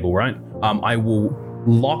the table, right? I will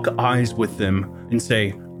lock eyes with them and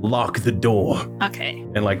say, lock the door. Okay.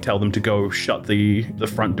 And like tell them to go shut the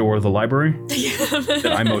front door of the library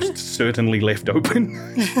that I most certainly left open.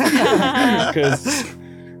 Because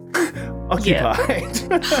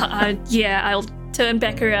occupied. Yeah, I'll turn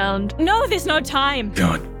back around. No, there's no time.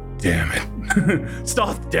 God damn it.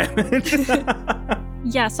 Stop, damn it.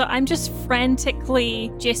 Yeah, so I'm just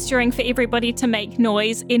frantically gesturing for everybody to make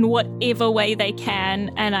noise in whatever way they can,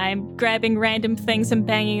 and I'm grabbing random things and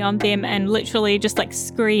banging on them and literally just like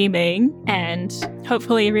screaming, and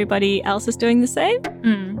hopefully everybody else is doing the same.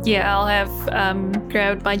 Yeah, I'll have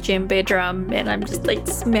grabbed my djembe drum and I'm just like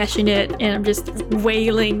smashing it and I'm just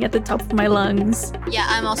wailing at the top of my lungs. Yeah,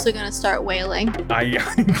 I'm also gonna start wailing. I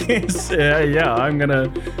guess, yeah, I'm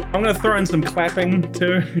gonna throw in some clapping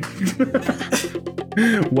too.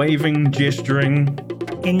 Waving, gesturing.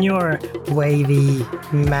 In your wavy,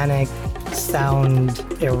 manic sound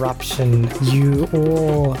eruption, you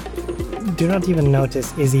all do not even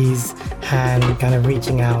notice Izzy's hand kind of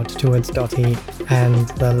reaching out towards Dottie and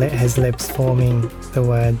his lips forming the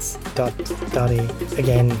words dot Dottie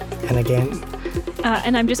again and again.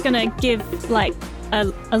 And I'm just gonna give like a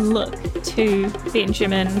look to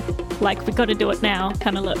Benjamin, like we gotta do it now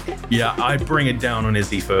kind of look. Yeah, I bring it down on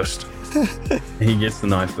Izzy first. He gets the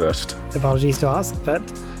knife first. Apologies to ask, but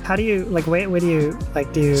how do you, like, where do you,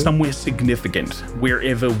 like, do you... Somewhere significant,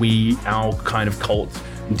 wherever our kind of cult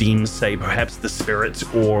deems, say, perhaps the spirits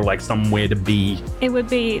or, like, somewhere to be. It would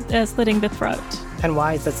be slitting the throat. And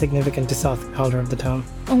why is that significant to Soth, Holder of the Tome?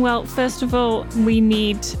 Well, first of all, we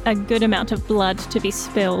need a good amount of blood to be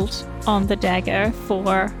spilled on the dagger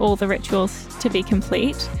for all the rituals to be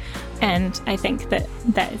complete. And I think that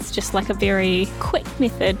is just like a very quick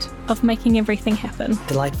method of making everything happen.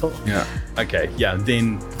 Delightful. Yeah. Okay, yeah,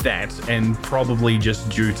 then that, and probably just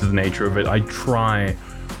due to the nature of it, I try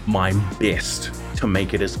my best to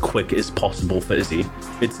make it as quick as possible for Izzy.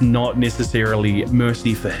 It's not necessarily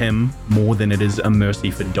mercy for him more than it is a mercy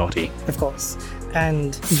for Dottie. Of course.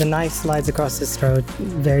 And the knife slides across his throat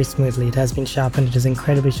very smoothly. It has been sharpened. It is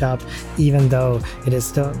incredibly sharp, even though it is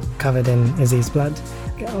still covered in Izzy's blood.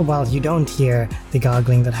 Well, you don't hear the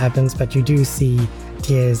gargling that happens, but you do see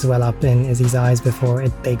tears well up in Izzy's eyes before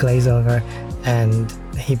they glaze over and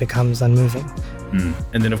he becomes unmoving.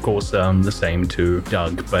 And then, of course, the same to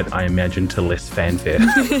Doug, but I imagine to less fanfare.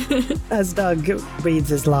 As Doug breathes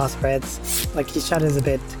his last breaths, like he shudders a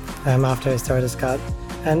bit after his throat is cut.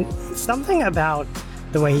 And something about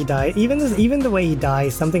the way he died, even the way he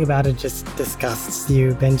dies, something about it just disgusts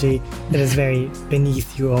you, Benji. It is very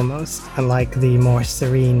beneath you almost, unlike the more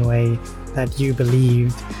serene way that you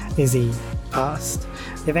believed Izzy passed.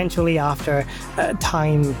 Eventually, after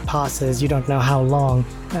time passes, you don't know how long.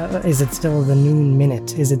 Is it still the noon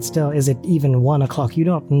minute? Is it even 1 o'clock? You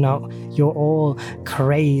don't know. You're all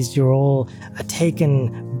crazed. You're all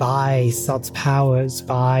taken by Sot's powers,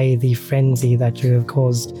 by the frenzy that you have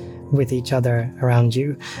caused with each other around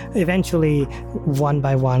you. Eventually, one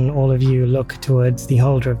by one, all of you look towards the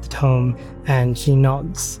holder of the tome, and she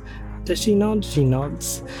nods. Does she nod? She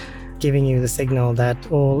nods, giving you the signal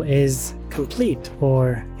that all is complete,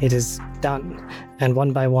 or it is done. And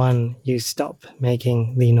one by one, you stop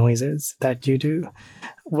making the noises that you do.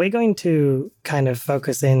 We're going to kind of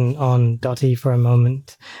focus in on Dottie for a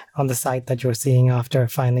moment, on the sight that you're seeing after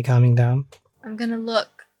finally calming down. I'm gonna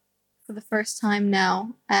look for the first time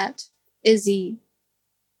now at Izzy,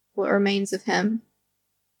 what remains of him,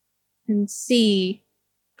 and see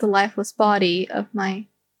the lifeless body of my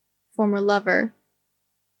former lover.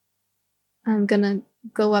 I'm gonna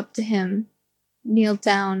go up to him, kneel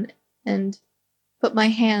down, and put my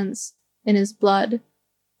hands in his blood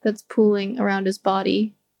that's pooling around his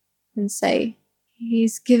body and say,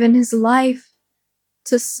 "He's given his life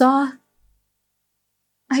to Soth.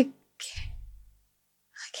 I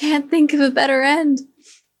can't think of a better end."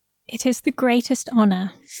 It is the greatest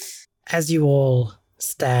honor. As you all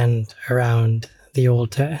stand around the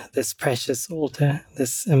altar, this precious altar,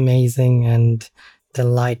 this amazing and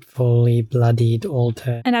delightfully bloodied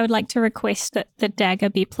altar. And I would like to request that the dagger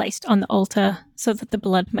be placed on the altar so that the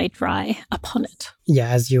blood may dry upon it. Yeah,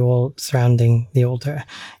 as you all surrounding the altar,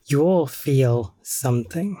 you all feel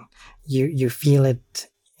something. You feel it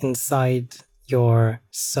inside your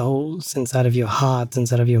souls, inside of your hearts,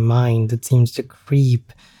 inside of your mind. It seems to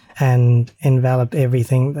creep and envelop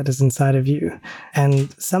everything that is inside of you.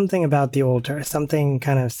 And something about the altar, something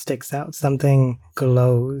kind of sticks out, something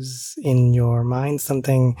glows in your mind,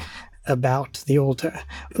 something about the altar.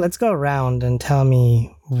 Let's go around and tell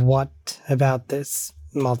me what about this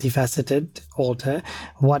multifaceted altar,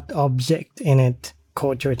 what object in it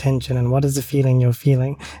caught your attention, and what is the feeling you're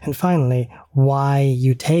feeling, and finally, why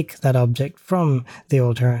you take that object from the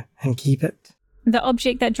altar and keep it. The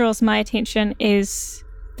object that draws my attention is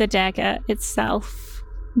the dagger itself.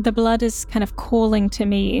 The blood is kind of calling to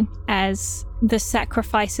me as the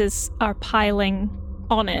sacrifices are piling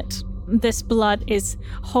on it. This blood is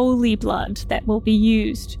holy blood that will be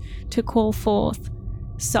used to call forth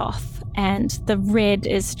Soth, and the red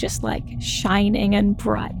is just like shining and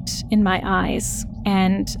bright in my eyes.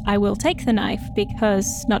 And I will take the knife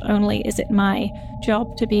because not only is it my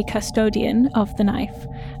job to be custodian of the knife,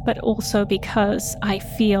 but also because I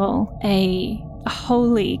feel a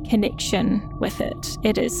holy connection with it.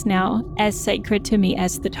 It is now as sacred to me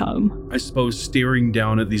as the tome. I suppose staring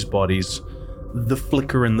down at these bodies, the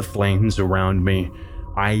flicker and the flames around me,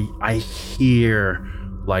 I hear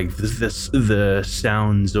like the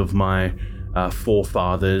sounds of my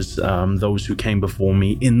forefathers, those who came before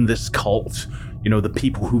me in this cult, the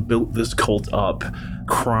people who built this cult up,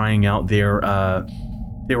 crying out their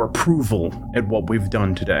approval at what we've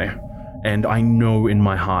done today. And I know in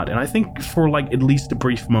my heart, and I think for like at least a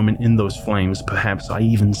brief moment in those flames, perhaps I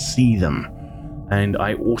even see them. And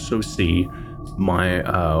I also see my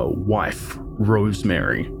wife,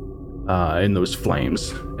 Rosemary, in those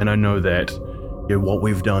flames. And I know that what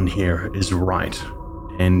we've done here is right.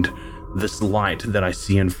 And this light that I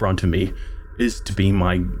see in front of me is to be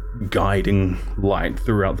my guiding light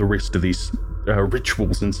throughout the rest of these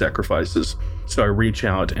rituals and sacrifices. So I reach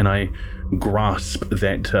out and I grasp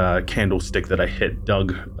that candlestick that I hit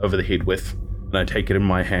Doug over the head with, and I take it in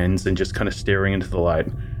my hands and just kind of staring into the light.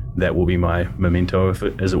 That will be my memento,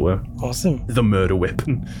 as it were. Awesome. The murder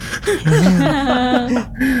weapon.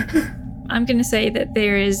 I'm going to say that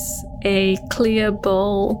there is a clear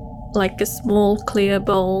bowl, like a small clear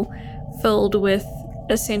bowl filled with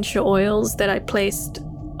essential oils that I placed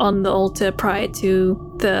on the altar prior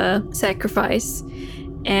to the sacrifice.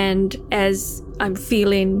 And as I'm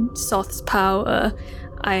feeling Soth's power,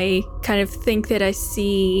 I kind of think that I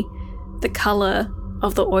see the color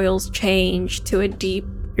of the oils change to a deep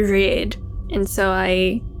red. And so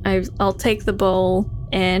I'll take the bowl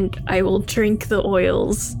and I will drink the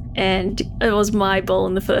oils. And it was my bowl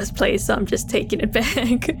in the first place, so I'm just taking it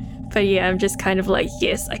back. But yeah, I'm just kind of like,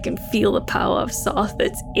 yes, I can feel the power of Soth.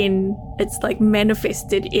 It's like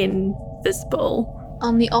manifested in this bowl.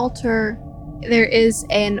 On the altar, there is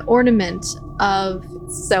an ornament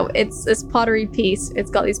so it's this pottery piece.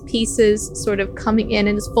 It's got these pieces sort of coming in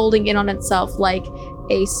and is folding in on itself like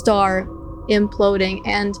a star imploding.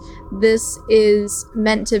 And this is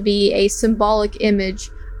meant to be a symbolic image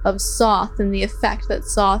of Soth and the effect that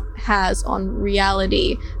Soth has on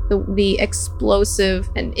reality, the explosive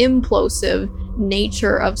and implosive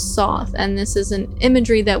nature of Soth. And this is an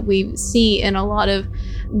imagery that we see in a lot of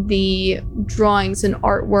the drawings and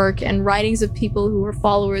artwork and writings of people who were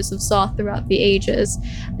followers of Soth throughout the ages.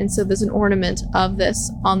 And so there's an ornament of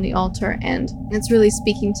this on the altar, and it's really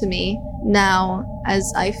speaking to me now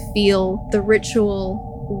as I feel the ritual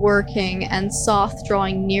working and Soth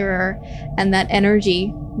drawing nearer and that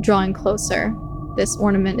energy drawing closer. This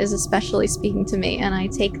ornament is especially speaking to me, and I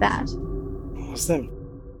take that. Awesome.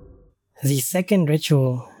 The second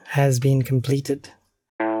ritual has been completed.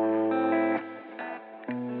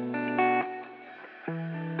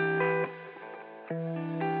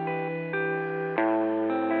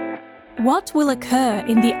 What will occur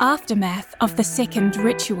in the aftermath of the second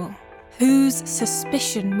ritual? Whose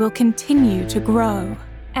suspicion will continue to grow?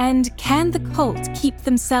 And can the cult keep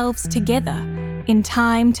themselves together in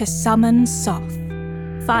time to summon Soth?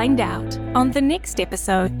 Find out on the next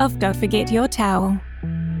episode of Don't Forget Your Towel.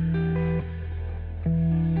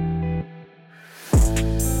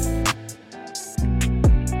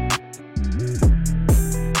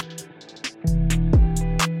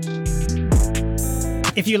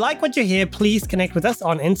 If you like what you hear, please connect with us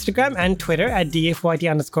on Instagram and Twitter at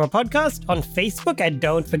DFYT_podcast, on Facebook at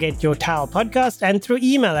Don't Forget Your Towel Podcast, and through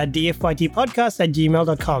email at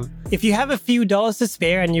dfytpodcast@gmail.com. If you have a few dollars to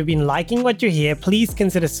spare and you've been liking what you hear, please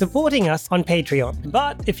consider supporting us on Patreon.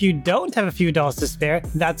 But if you don't have a few dollars to spare,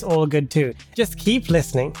 that's all good too. Just keep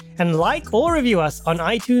listening and like or review us on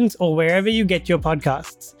iTunes or wherever you get your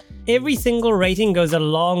podcasts. Every single rating goes a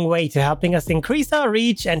long way to helping us increase our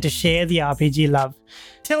reach and to share the RPG love.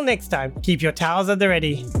 Till next time, keep your towels at the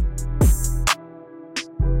ready.